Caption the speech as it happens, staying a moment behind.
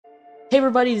Hey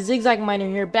everybody,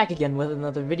 ZigZagMiner here, back again with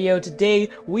another video. Today,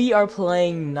 we are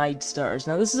playing Nightstars.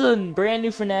 Now, this is a brand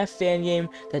new FNAF fan game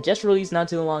that just released not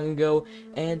too long ago,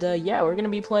 and yeah, we're gonna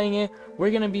be playing it.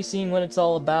 We're gonna be seeing what it's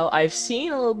all about. I've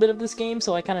seen a little bit of this game,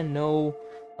 so I kind of know,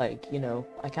 I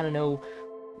kind of know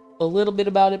a little bit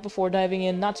about it before diving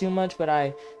in. Not too much, but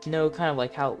I know kind of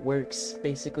like how it works,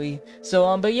 basically.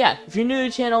 So, but yeah, if you're new to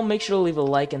the channel, make sure to leave a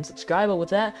like and subscribe. But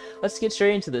with that, let's get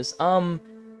straight into this.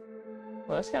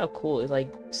 Well, that's kind of cool. It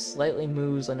like slightly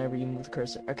moves whenever you move the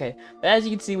cursor. Okay, but as you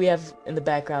can see, we have in the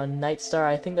background Nightstar.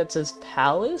 I think that says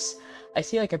Palace. I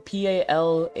see like a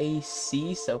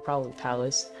P-A-L-A-C, so probably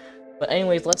Palace. But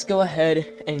anyways, let's go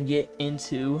ahead and get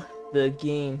into the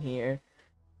game here.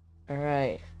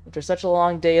 Alright. After such a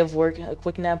long day of work, a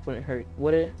quick nap wouldn't hurt,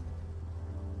 would it?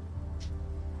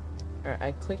 Alright,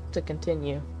 I clicked to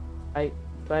continue. Do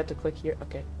I have to click here?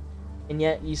 Okay. And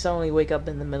yet, you suddenly wake up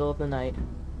in the middle of the night.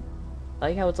 I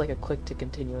like how it's like a click to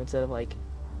continue instead of like,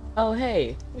 oh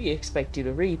hey, we expect you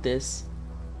to read this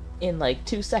in like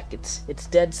 2 seconds. It's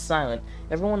dead silent.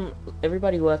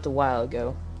 Everybody left a while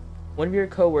ago. One of your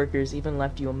coworkers even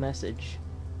left you a message.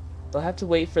 You'll have to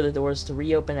wait for the doors to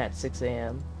reopen at 6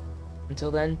 a.m.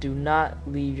 Until then, do not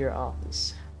leave your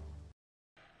office.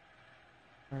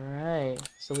 Alright,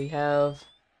 so we have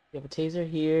a taser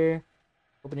here.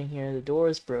 Opening here, the door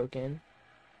is broken.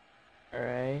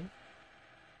 Alright.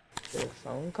 Is there a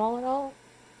phone call at all?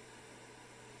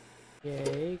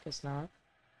 Yay, guess not.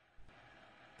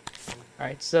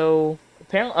 Alright, so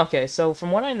apparently, okay, so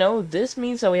from what I know, this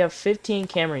means that we have 15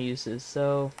 camera uses,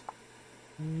 so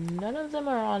none of them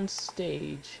are on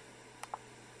stage.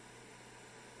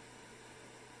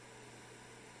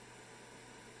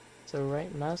 So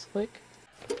right mouse click.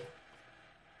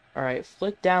 Alright,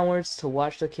 flick downwards to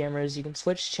watch the cameras. You can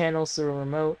switch channels through a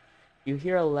remote. You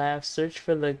hear a laugh, search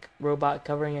for the robot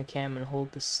covering a cam and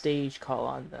hold the stage call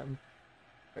on them.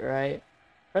 Alright.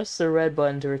 Press the red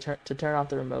button to turn off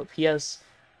the remote. P.S.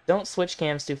 Don't switch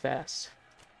cams too fast.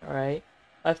 Alright.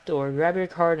 Left door. Grab your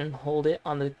card and hold it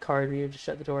on the card reader to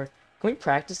shut the door. Can we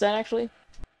practice that actually?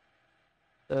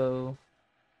 So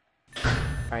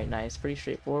alright, nice. Pretty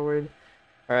straightforward.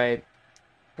 Alright.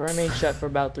 Remain shut for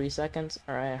about 3 seconds.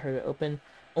 Alright, I heard it open.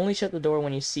 Only shut the door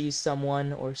when you see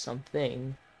someone or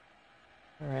something.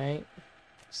 Alright.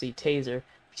 See, taser.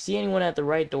 If you see anyone at the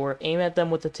right door, aim at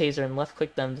them with the taser and left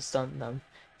click them to stun them.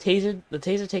 The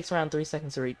taser takes around 3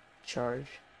 seconds to recharge.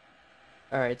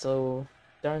 Alright, so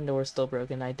darn door is still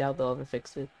broken. I doubt they'll ever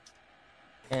fix it.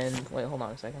 And wait, hold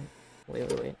on a second.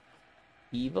 Wait.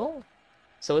 Evil?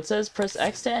 So it says press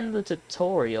X to end the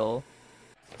tutorial.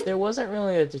 There wasn't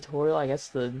really a tutorial. I guess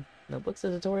the notebook's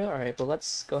the tutorial. Alright, but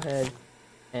let's go ahead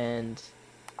and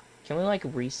can we like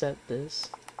reset this?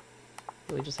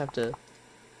 We just have to.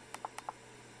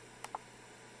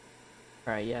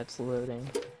 Alright, yeah, it's loading.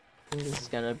 I think this is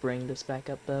gonna bring this back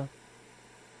up though.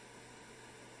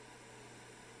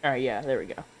 Alright, yeah, there we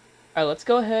go. Alright, let's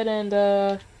go ahead and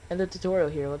end the tutorial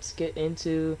here. Let's get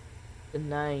into the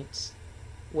night.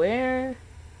 Where?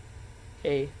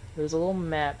 Okay, there's a little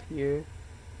map here.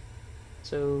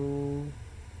 So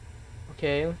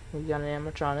okay, we got an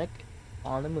animatronic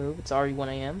on the move. It's already 1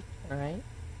 a.m. Alright.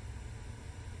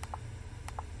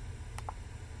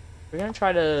 We're gonna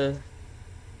try to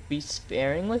be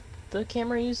sparing with the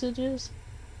camera usages.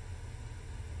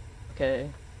 Okay.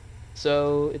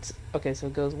 So it's okay, so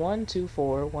it goes 1, 2,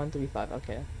 4, 1, 3, 5.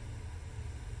 Okay.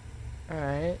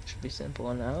 Alright, should be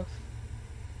simple enough.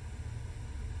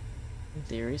 In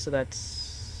theory, so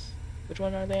that's which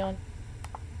one are they on?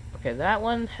 Okay, that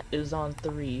one is on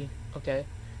 3. Okay.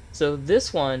 So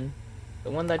this one,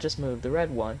 the one that just moved, the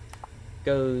red one,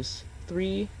 goes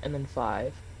 3 and then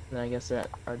 5. And then I guess they're at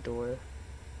our door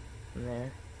from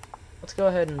there. Let's go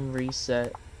ahead and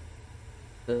reset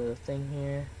the thing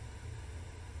here.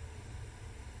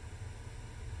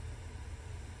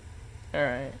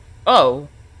 Alright. Oh!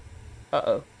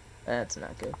 Uh-oh. That's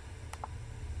not good.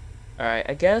 Alright,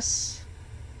 I guess.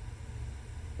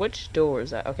 Which door is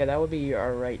that? Okay, that would be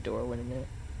our right door, wouldn't it?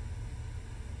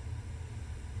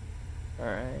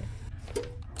 Alright.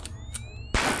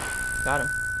 Got him.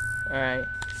 Alright.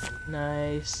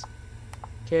 Nice.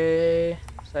 Okay.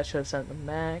 So that should have sent them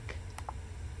back.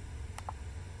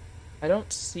 I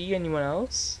don't see anyone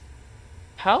else.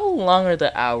 How long are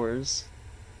the hours?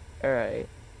 Alright.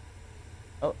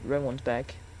 Oh, the red one's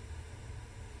back.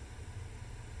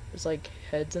 There's like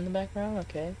heads in the background?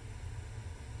 Okay.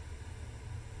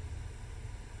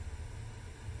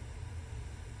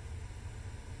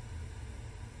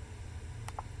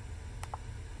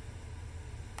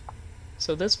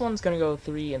 So this one's gonna go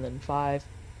 3 and then 5.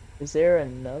 Is there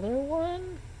another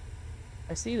one?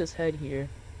 I see this head here.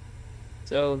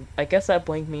 So I guess that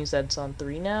blink means that it's on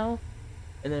 3 now.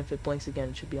 And then if it blinks again,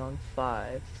 it should be on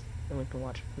 5. And we can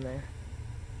watch it from there.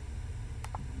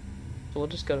 So we'll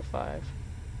just go to 5.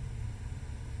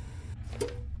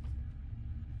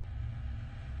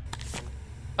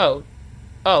 Oh.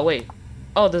 Oh, wait.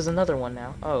 Oh, there's another one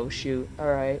now. Oh, shoot.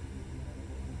 Alright.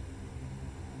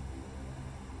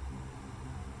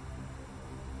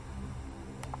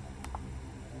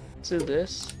 Let's do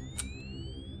this.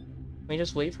 Can we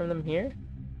just wait for them here?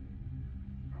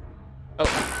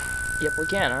 Oh. Yep, we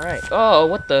can. Alright. Oh,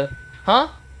 what the? Huh?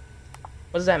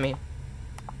 What does that mean?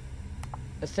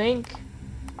 I think...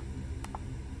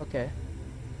 Okay.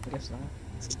 I guess not.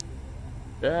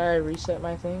 Did I reset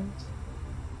my things?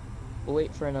 We'll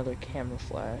wait for another camera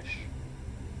flash.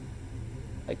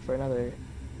 Like for another...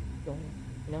 You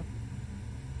know?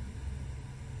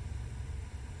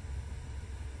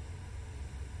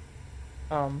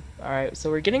 Alright, so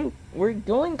we're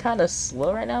going kind of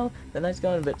slow right now. The night's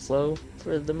going a bit slow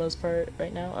for the most part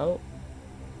right now. Oh.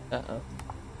 Uh-oh.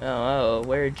 Oh,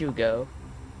 where'd you go?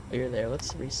 Oh, you're there.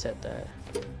 Let's reset that.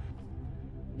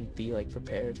 And be, like,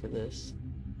 prepared for this.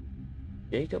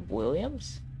 Jacob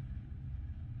Williams?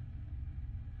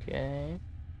 Okay.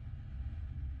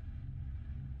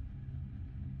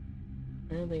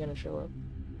 When are they gonna show up?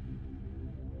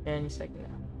 Any second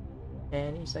now.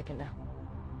 Any second now.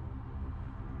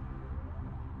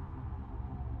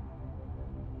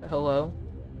 Hello?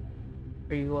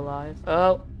 Are you alive?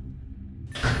 Oh!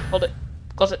 Hold it!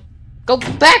 Close it! Go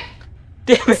back!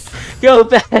 Damn it! Go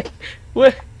back!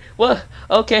 What? What?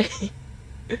 Okay.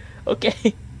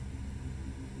 Okay.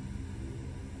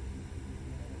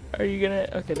 Are you gonna...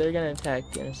 Okay, they're gonna attack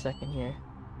in a second here.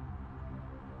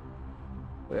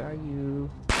 Where are you?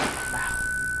 Wow.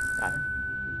 Got him.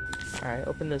 Alright,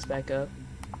 open this back up.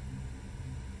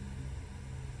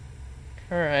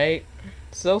 Alright.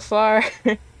 So far...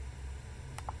 it's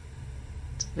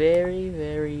very,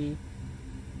 very...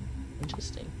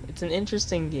 interesting. It's an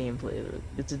interesting gameplay loop.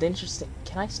 It's an interesting...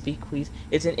 Can I speak, please?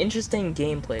 It's an interesting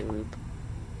gameplay loop.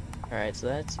 Alright, so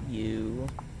that's you.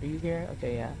 Are you here?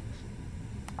 Okay, yeah.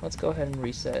 Let's go ahead and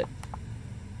reset.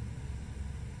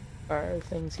 Are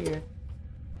things here?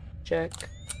 Check.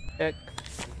 Check.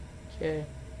 Okay.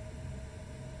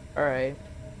 Alright.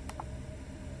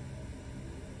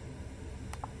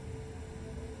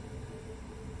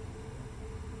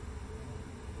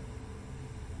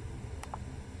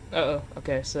 Uh-oh.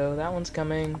 Okay, so that one's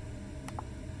coming.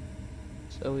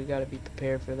 So we gotta be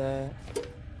prepared for that.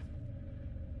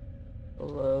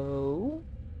 Hello?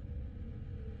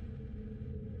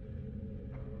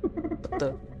 What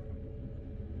the?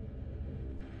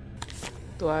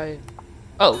 Do I...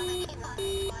 Oh!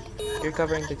 You're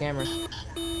covering the camera.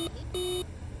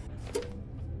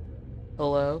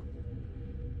 Hello?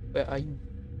 Where are you?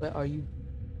 Where are you?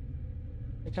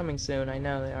 They're coming soon, I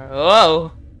know they are.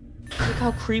 Oh! Look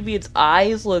how creepy its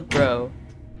eyes look, bro.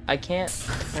 I can't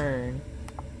turn.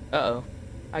 Uh-oh.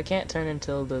 I can't turn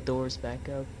until the door's back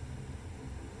up.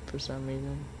 For some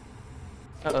reason.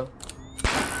 Uh-oh.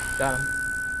 Got him.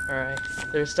 Alright.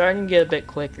 They're starting to get a bit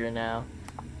quicker now.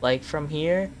 Like, from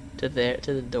here to there,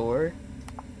 to the door.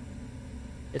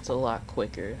 It's a lot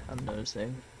quicker, I'm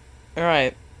noticing.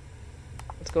 Alright.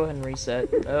 Let's go ahead and reset.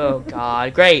 Oh,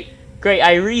 God. Great! Great,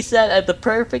 I reset at the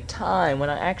perfect time when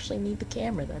I actually need the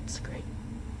camera. That's great.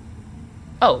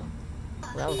 Oh,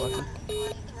 well, that was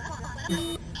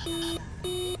lucky.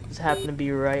 Just happened to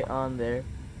be right on there.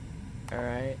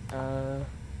 Alright,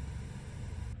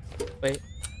 wait.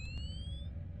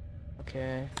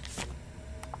 Okay.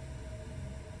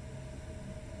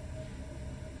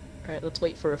 Alright, let's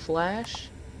wait for a flash.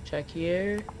 Check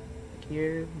here. Check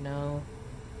here. No.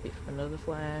 Wait for another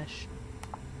flash.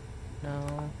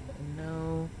 No.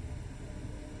 No.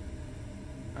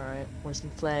 Alright, where's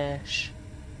some flash?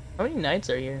 How many nights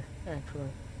are here, actually?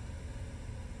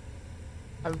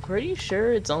 I'm pretty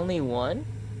sure it's only one.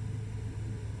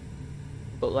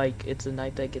 But, like, it's a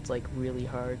night that gets, like, really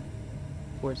hard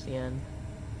towards the end.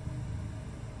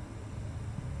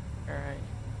 Alright.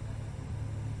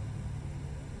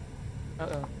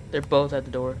 Uh-oh. They're both at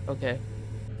the door. Okay.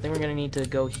 I think we're gonna need to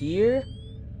go here,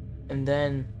 and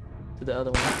then to the other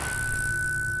one.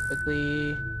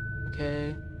 Quickly.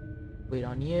 Okay. Wait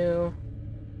on you.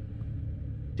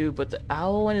 Dude, but the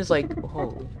owl one is like...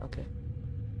 Holy, okay.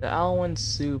 The owl one's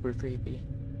super creepy.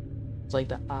 It's like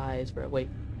the eyes, bro. Wait.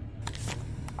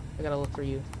 I gotta look for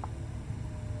you.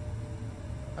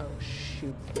 Oh,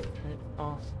 shoot. Turn it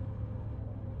off.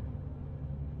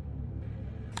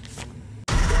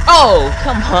 Oh,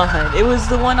 come on. It was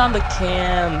the one on the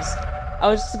cams. I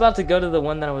was just about to go to the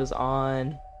one that I was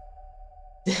on.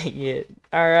 Dang it.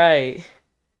 Alright.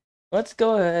 Let's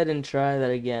go ahead and try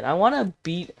that again. I wanna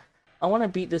beat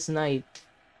this night.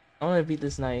 I wanna beat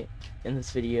this night in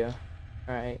this video.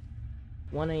 Alright.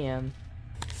 1 AM.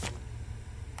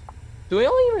 Do we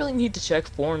only really need to check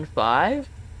 4 and 5?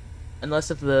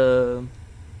 Unless if the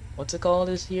what's it called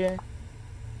is here?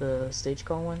 The stage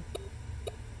call one?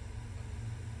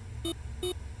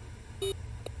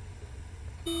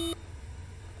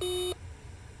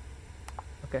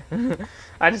 Okay.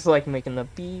 I just like making the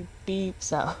beep beep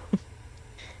sound.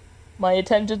 My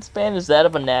attention span is that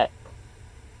of a gnat.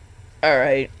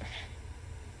 Alright.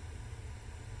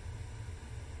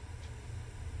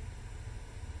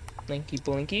 Blinky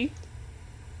blinky.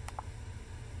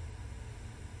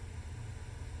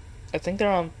 I think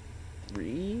they're on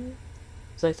 3?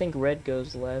 So I think red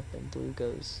goes left and blue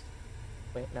goes...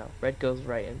 Wait, no. Red goes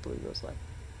right and blue goes left.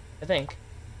 I think.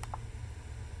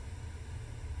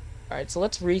 Alright, so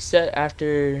let's reset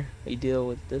after we deal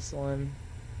with this one.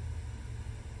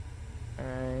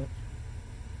 Alright.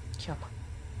 Come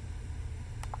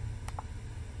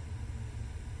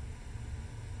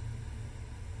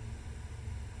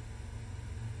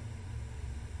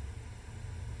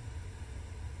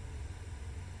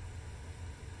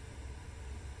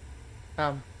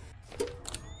on.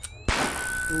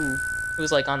 Ooh. It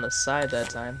was like on the side that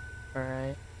time.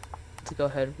 Alright. Let's go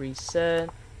ahead and reset.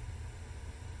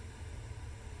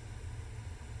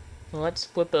 Let's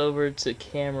flip over to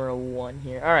camera 1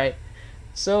 here. Alright.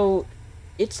 So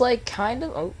it's like kind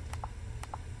of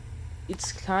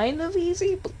it's kind of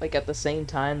easy, but like at the same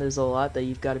time there's a lot that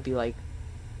you've got to be like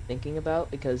thinking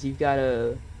about, because you've got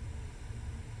to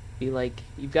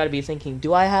be thinking,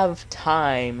 do I have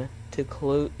time to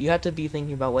close? You have to be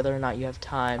thinking about whether or not you have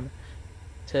time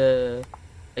to,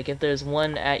 like, if there's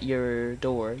one at your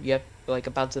door, you have like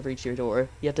about to reach your door,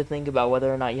 you have to think about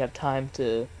whether or not you have time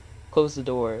to close the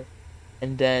door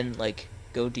and then like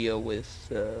go deal with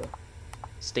the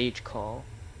stage call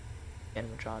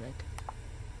animatronic.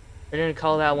 We're gonna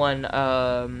call that one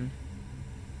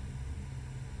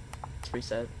let's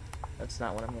reset. That's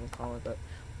not what I'm gonna call it, but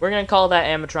we're gonna call that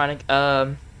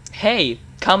animatronic hey,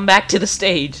 come back to the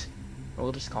stage. Or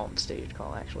we'll just call him stage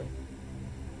call actually.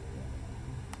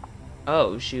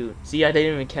 Oh shoot. See, I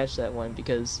didn't even catch that one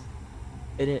because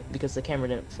the camera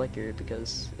didn't flicker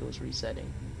because it was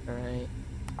resetting. Alright.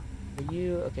 Are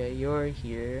you okay, you're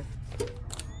here.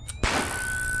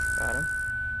 Got him.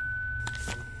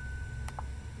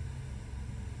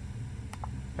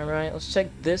 Alright, let's check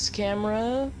this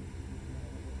camera.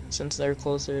 Since they're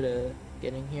closer to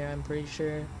getting here, I'm pretty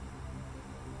sure.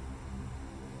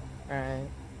 Alright.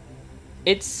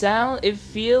 It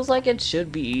feels like it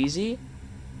should be easy,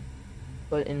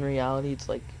 but in reality it's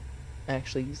like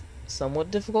actually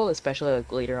somewhat difficult, especially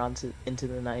like later on into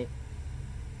the night.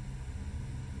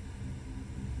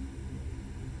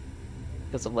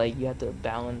 Because of like you have to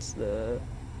balance the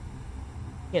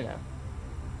you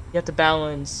have to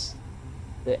balance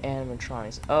the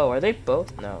animatronics. Oh, are they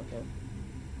both? No, okay.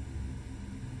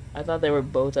 I thought they were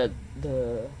both at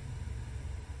 4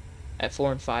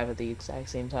 and 5 at the exact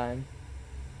same time.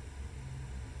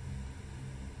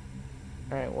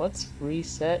 Alright, let's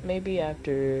reset maybe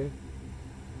after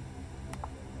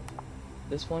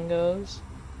this one goes.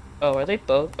 Oh, are they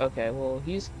both? Okay, well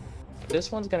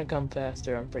this one's gonna come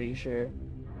faster, I'm pretty sure.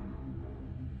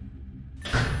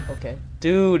 Okay.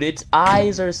 Dude, its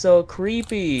eyes are so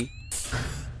creepy.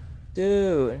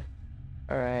 Dude.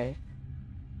 Alright.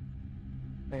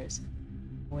 Where's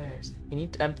we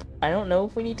need to, I don't know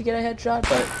if we need to get a headshot,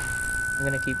 but I'm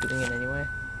gonna keep doing it anyway.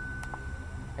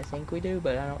 I think we do,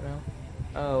 but I don't know.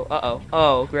 Oh, uh-oh.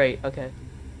 Oh, great. Okay.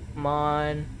 Come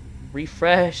on.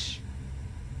 Refresh.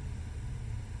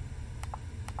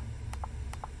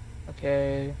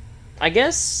 Okay. I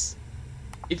guess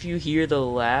if you hear the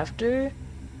laughter,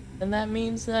 then that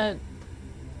means that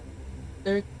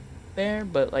they're there,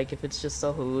 but like if it's just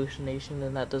a hallucination,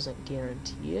 then that doesn't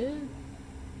guarantee it.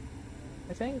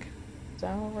 I think. Is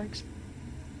that how it works?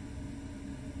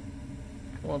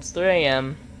 Well, it's 3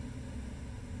 AM.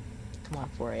 Come on,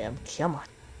 4 AM. Come on.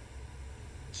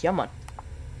 Come on.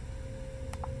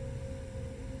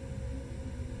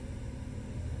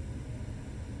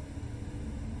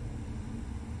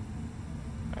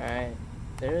 Alright.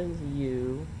 There's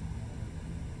you.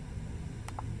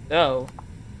 Oh.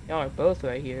 Y'all are both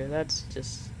right here. That's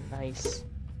just nice.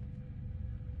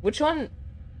 Which one?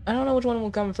 I don't know which one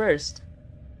will come first.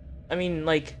 I mean,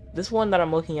 like, this one that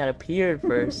I'm looking at appeared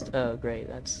first. Oh, great.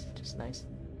 That's just nice.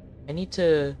 I need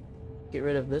to get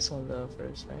rid of this one, though,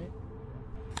 first, right?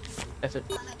 If it...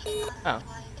 Oh.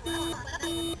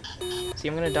 See,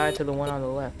 I'm gonna die to the one on the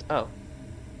left. Oh.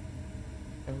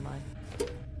 Never mind.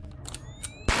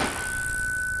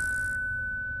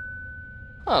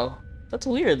 Oh, that's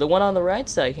weird. The one on the right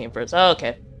side came first. Oh,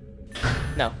 okay.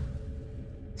 No.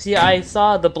 See, I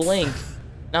saw the blink,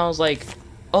 and I was like,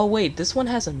 oh wait, this one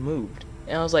hasn't moved.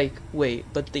 And I was like, wait,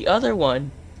 but the other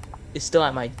one is still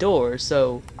at my door,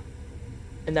 so...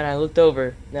 And then I looked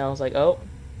over, and I was like, oh,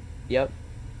 yep.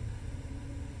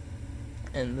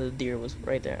 And the deer was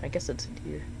right there. I guess that's a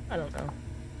deer. I don't know.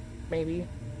 Maybe.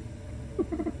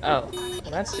 Oh,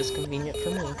 well that's just convenient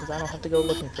for me, because I don't have to go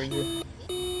looking for you.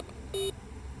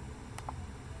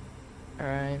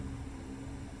 Alright.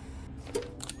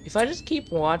 If I just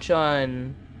keep watch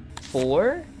on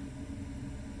 4,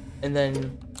 and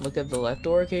then look at the left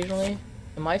door occasionally,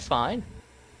 am I fine?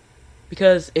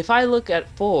 Because if I look at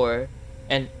 4,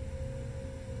 and...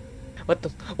 What the...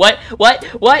 What?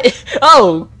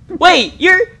 Oh! Wait,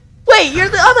 you're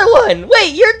the other one!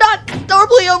 Wait, you're not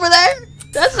normally over there?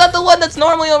 That's not the one that's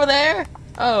normally over there?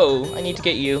 Oh, I need to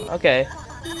get you. Okay.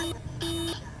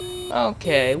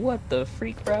 Okay, what the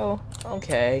freak, bro?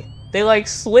 Okay. They like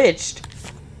switched.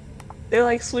 They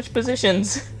like switched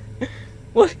positions.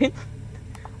 What?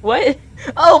 What?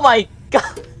 Oh my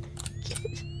god!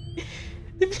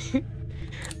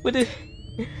 What is...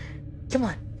 Come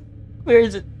on. Where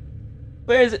is it?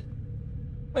 Where is it?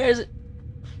 Where is it?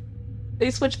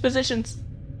 They switched positions.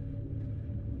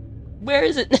 Where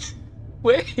is it?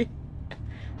 Where?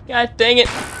 God dang it.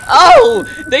 Oh!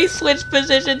 They switched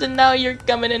positions and now you're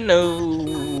coming in. No.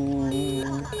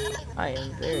 I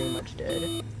am very much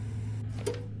dead.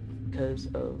 Because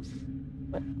of...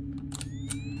 What?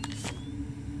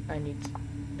 I need to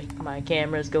make my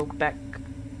cameras go back.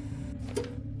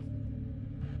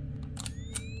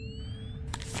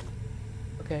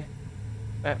 Okay.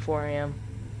 At 4 AM.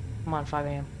 Come on, 5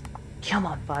 AM. Come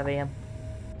on, 5 AM.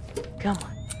 Come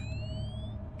on.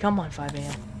 Come on, 5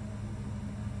 AM.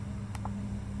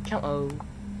 Come on.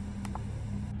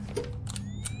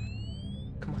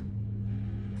 Come on.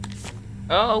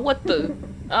 Oh, what the?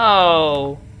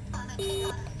 Oh.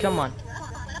 Come on.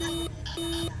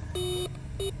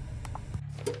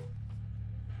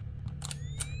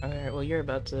 Alright, well, you're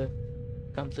about to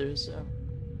come through, so.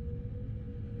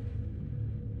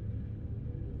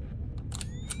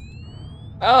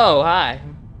 Oh, hi.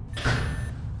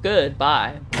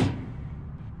 Goodbye.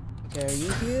 Okay, are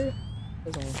you here?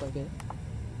 Doesn't look like it.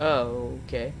 Oh,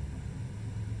 okay.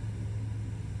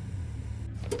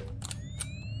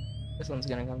 This one's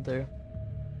gonna come through.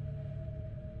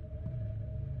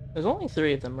 There's only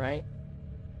 3 of them, right?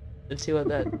 Let's see what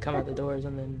that come out the doors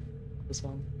and then this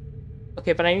one.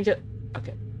 Okay, but I need to...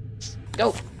 Okay.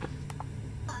 Go!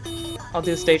 I'll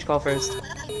do the stage call first.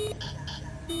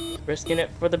 Risking it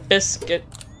for the biscuit.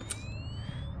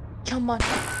 Come on.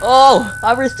 Oh!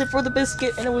 I risked it for the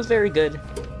biscuit and it was very good.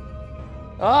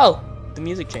 Oh! The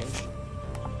music changed.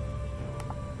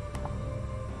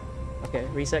 Okay,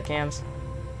 reset cams.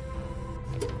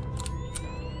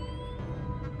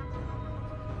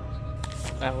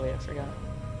 Oh wait, I forgot.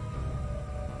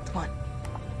 Come on.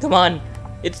 Come on!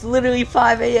 It's literally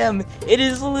 5 AM! It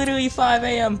is literally 5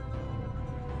 AM!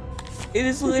 It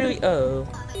is literally... Oh.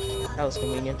 That was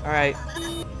convenient. Alright.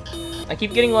 I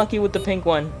keep getting lucky with the pink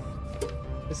one.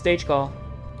 The stage call.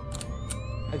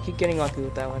 I keep getting lucky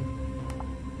with that one.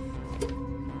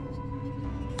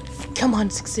 Come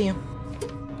on, 6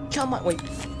 AM. Come on, wait.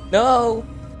 No!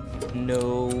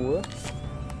 No.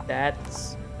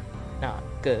 That's not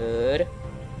good.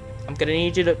 I'm gonna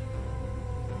need you to...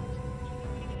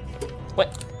 What?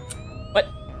 What?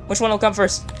 Which one will come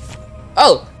first?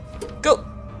 Oh! Go!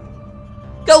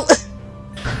 Go!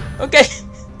 Okay.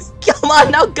 Come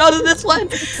on, now go to this one!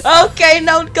 Okay,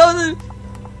 now go to...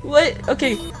 What?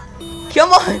 Okay.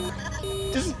 Come on!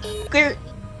 Just clear...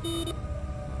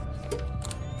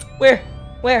 Where?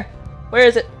 Where? Where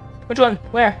is it? Which one?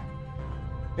 Where?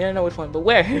 I don't know which one, but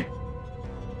where?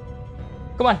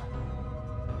 Come on.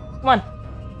 Come on.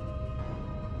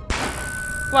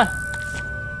 Come on.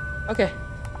 Okay.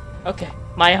 Okay.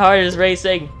 My heart is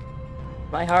racing.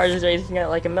 My heart is racing at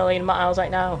like 1,000,000 miles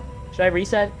right now. Should I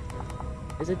reset?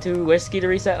 Is it too risky to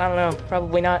reset? I don't know.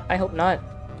 Probably not. I hope not.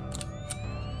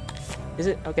 Is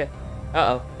it? Okay.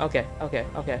 Uh-oh. Okay. Okay.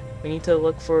 Okay. We need to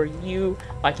look for you.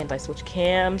 Why can't I switch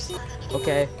cams?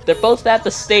 Okay. They're both at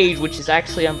the stage, which is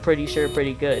actually, I'm pretty sure,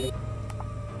 pretty good.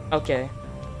 Okay.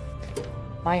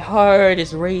 My heart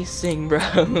is racing,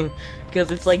 bro.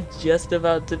 Because it's like just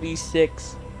about to be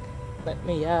 6. Let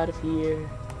me out of here.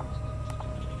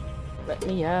 Let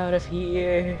me out of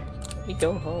here. Let me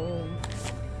go home.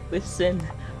 Listen,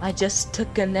 I just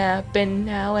took a nap and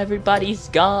now everybody's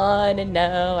gone and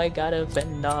now I gotta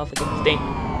fend off against thing.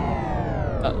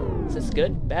 Uh-oh, is this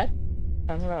good? Bad?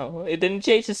 I don't know. It didn't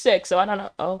change to 6, so I don't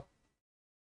know. Oh.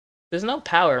 There's no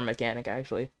power mechanic,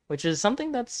 actually. Which is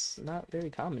something that's not very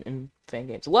common in fan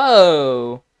games.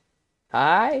 Whoa!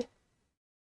 Hi? Are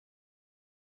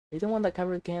you the one that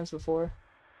covered cams before?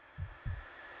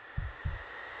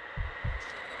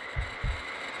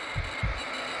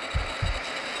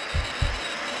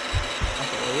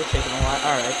 Okay, well, you're taking a lot.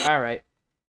 Alright, alright.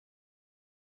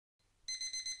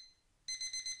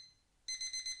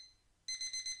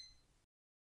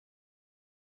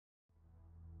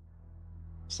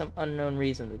 For some unknown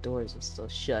reason, the doors are still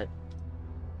shut.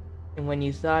 And when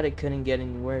you thought it couldn't get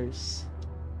any worse.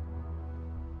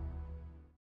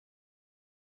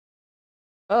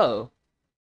 Oh.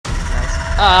 Nice.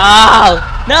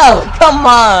 Oh! No! Come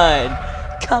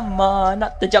on! Come on!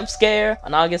 Not the jump scare!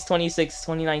 On August 26,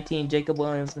 2019, Jacob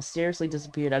Williams mysteriously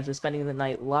disappeared after spending the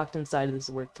night locked inside of his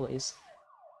workplace.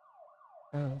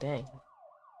 Oh, dang.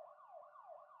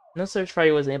 No search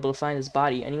party was able to find his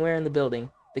body anywhere in the building.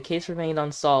 The case remained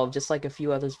unsolved, just like a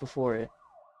few others before it.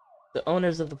 The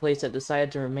owners of the place have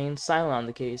decided to remain silent on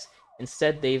the case.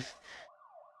 Instead, they've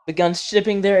begun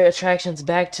shipping their attractions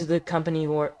back to the company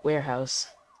warehouse.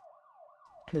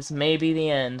 This may be the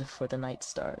end for the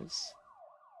Nightstars.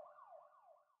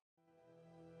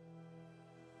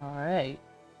 Alright,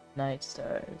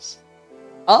 Nightstars.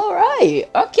 Alright,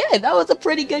 okay, that was a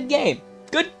pretty good game.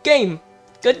 Good game.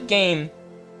 Good game.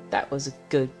 That was a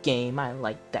good game. I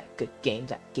liked that good game.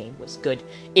 That game was good.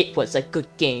 It was a good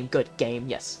game. Good game,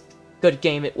 yes. Good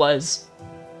game it was.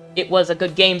 It was a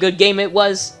good game. Good game it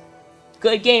was.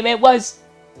 Good game it was.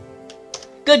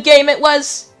 Good game it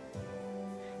was.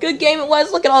 Good game it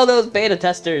was. Look at all those beta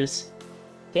testers.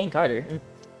 Kane Carter.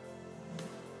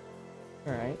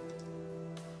 Alright.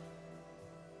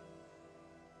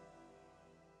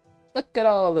 Look at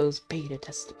all those beta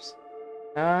testers.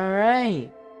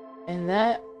 Alright. And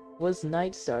that was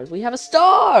Nightstars. We have a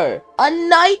star! A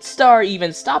Nightstar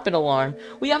even! Stop it, alarm.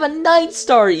 We have a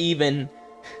Nightstar even!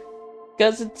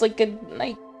 Because it's like a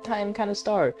nighttime kind of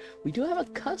star. We do have a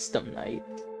custom night.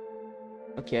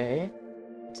 Okay.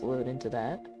 Let's load into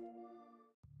that.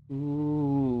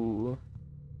 Ooh.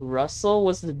 Russell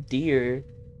was the deer.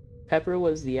 Pepper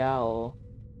was the owl.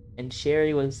 And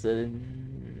Sherry was the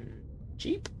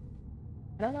Jeep?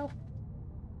 I don't know.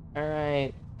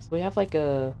 Alright. So we have like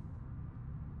a...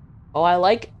 Oh, I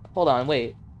like... Hold on,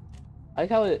 wait. I like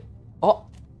how it... Oh!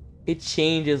 It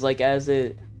changes, like, as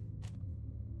it...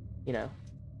 You know.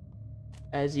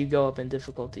 As you go up in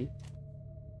difficulty.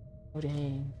 Oh,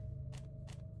 dang.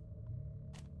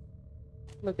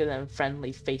 Look at them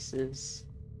friendly faces.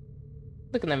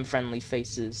 Look at them friendly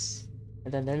faces.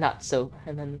 And then they're not so...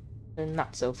 And then they're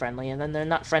not so friendly. And then they're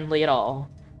not friendly at all.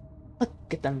 Look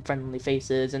at them friendly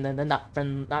faces. And then they're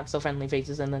not so friendly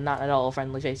faces. And then not at all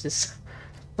friendly faces.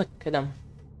 Look at them.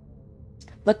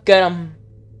 Look at them.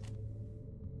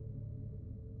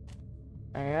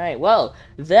 Alright, well,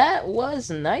 that was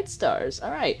Nightstars.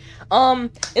 Alright,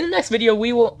 in the next video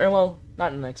we will, or well,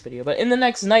 not in the next video, but in the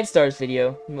next Nightstars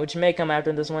video, which may come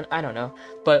after this one, I don't know.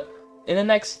 But in the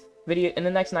next video, in the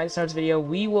next Nightstars video,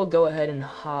 we will go ahead and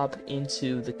hop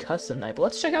into the custom night. But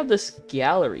let's check out this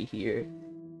gallery here.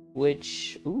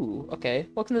 Which, ooh, okay.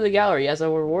 Welcome to the gallery. As a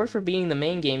reward for beating the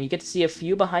main game, you get to see a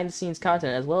few behind-the-scenes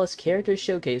content, as well as character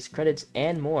showcase, credits,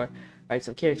 and more. Alright,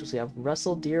 so characters, we have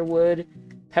Russell Deerwood,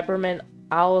 Peppermint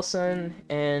Allison,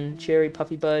 and Cherry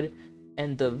Puffybud,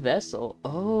 and the Vessel.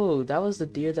 Oh, that was the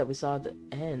deer that we saw at the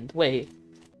end. Wait,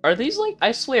 are these like,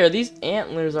 I swear, these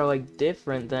antlers are like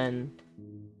different than...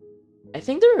 I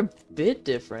think they're a bit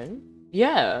different.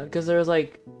 Yeah, because there's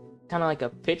like, kind of like a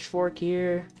pitchfork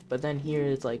here. But then here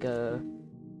is like a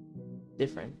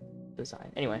different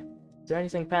design. Anyway, is there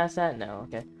anything past that? No,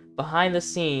 okay. Behind the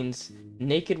scenes,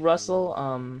 Naked Russell,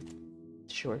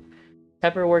 sure.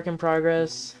 Pepper work in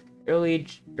progress. Early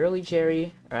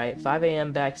Cherry. Alright, 5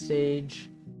 AM backstage.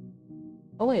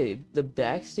 Oh wait, the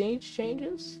backstage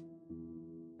changes?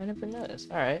 I never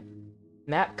noticed. Alright.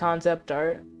 Map concept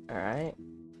art. Alright.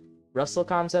 Russell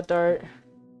concept art.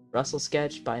 Russell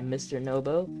sketch by Mr.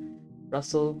 Nobo.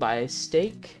 Russell by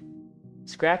Steak.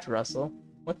 Scratch Russell.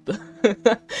 What the?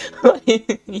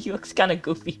 He looks kind of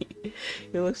goofy.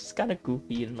 He looks kind of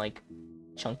goofy and like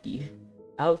chunky.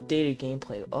 Outdated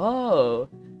gameplay. Oh,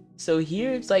 so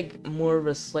here it's like more of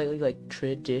a slightly like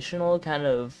traditional kind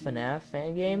of FNAF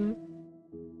fan game.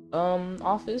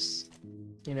 Office.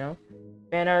 You know,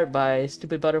 fan art by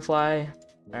Stupid Butterfly.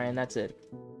 Alright, and that's it.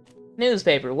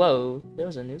 Newspaper. Whoa, there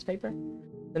was a newspaper.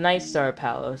 The Nightstar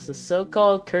Palace. The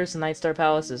so-called cursed Nightstar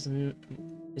Palace is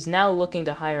is now looking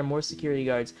to hire more security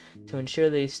guards to ensure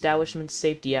the establishment's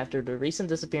safety after the recent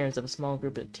disappearance of a small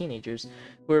group of teenagers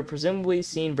who were presumably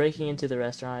seen breaking into the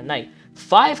restaurant at night.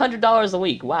 $500 a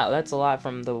week! Wow, that's a lot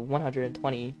from the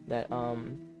 $120 that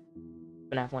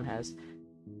FNAF 1 has.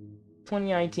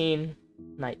 2019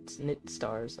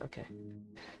 Nightstars, okay.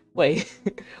 Wait,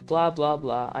 blah blah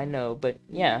blah, I know, but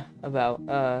yeah, about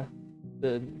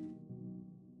the...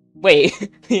 Wait,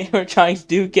 the animatronics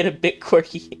do get a bit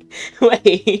quirky.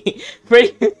 Wait,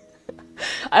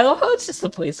 I love how it's just a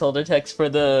placeholder text for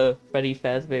the Freddy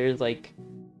Fazbear's, like,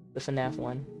 the FNAF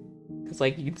one. Because,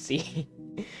 like, you can see...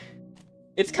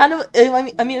 It's kind of,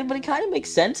 I mean, but it kind of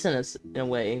makes sense in a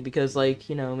way, because, like,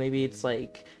 you know, maybe it's,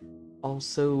 like,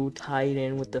 also tied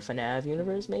in with the FNAF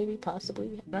universe, maybe,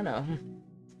 possibly? I don't know.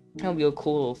 That would be a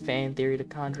cool little fan theory to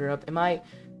conjure up.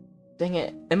 Dang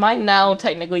it. Am I now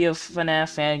technically a FNAF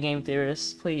fan game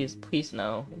theorist? Please, please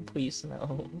no. Please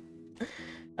no.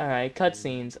 Alright,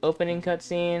 cutscenes. Opening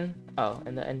cutscene. Oh,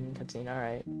 and the ending cutscene.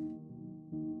 Alright.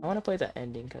 I want to play the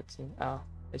ending cutscene. Oh,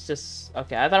 it's just...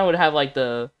 Okay, I thought it would have, like,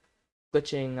 the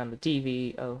glitching on the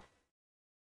TV. Oh.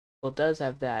 Well, it does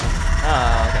have that.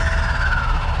 Oh,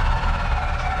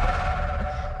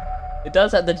 okay. It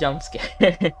does have the jump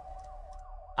scare.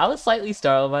 I was slightly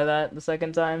startled by that the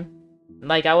second time.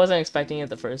 Like, I wasn't expecting it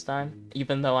the first time,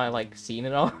 even though I, like, seen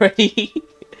it already.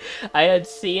 I had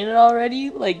seen it already,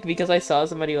 like, because I saw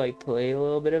somebody, like, play a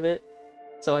little bit of it.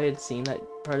 So I had seen that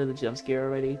part of the jump scare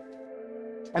already.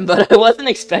 But I wasn't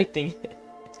expecting it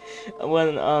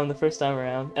when, the first time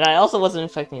around. And I also wasn't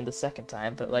expecting it the second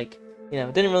time, but, like, you know,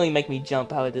 it didn't really make me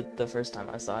jump how it did the first time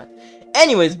I saw it.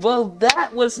 Anyways, well,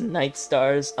 that was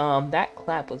Nightstars. That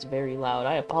clap was very loud.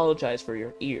 I apologize for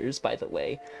your ears, by the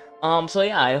way. So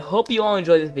yeah, I hope you all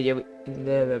enjoyed this video.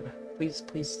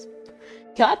 Please.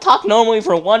 Can I talk normally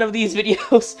for one of these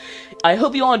videos? I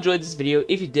hope you all enjoyed this video.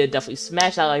 If you did, definitely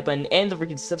smash that like button, and don't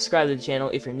forget to subscribe to the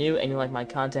channel if you're new and you like my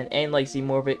content and like to see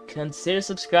more of it. Consider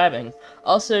subscribing.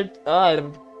 Also,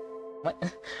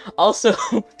 Also,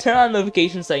 turn on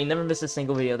notifications so you never miss a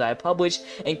single video that I publish,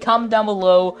 and comment down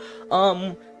below,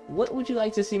 what would you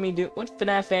like to see me do? What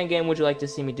FNAF fan game would you like to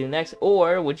see me do next?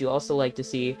 Or would you also like to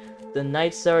see the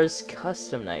Nightstars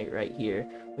custom night right here?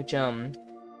 Which,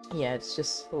 yeah, it's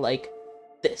just like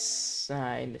this.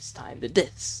 I mistimed it.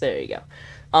 This. There you go.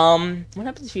 What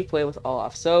happens if you play with all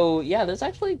off? So, yeah, there's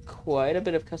actually quite a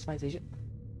bit of customization.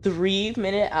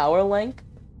 3-minute hour length?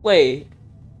 Wait,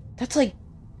 that's like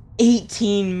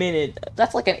 18-minute.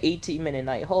 That's like an 18-minute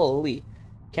night. Holy.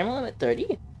 Camera limit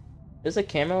 30? There's a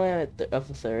camera limit of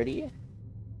 30? I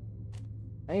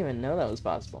didn't even know that was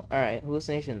possible. Alright,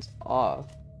 hallucinations off.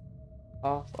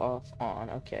 Off,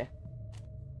 on. Okay.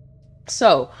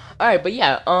 So, alright, but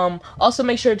yeah, also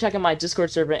make sure to check out my Discord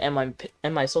server and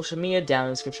my social media down in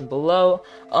the description below.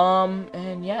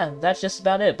 And yeah, that's just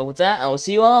about it. But with that, I will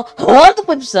see you all on the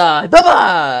flip side.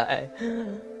 Bye-bye!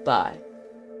 Bye.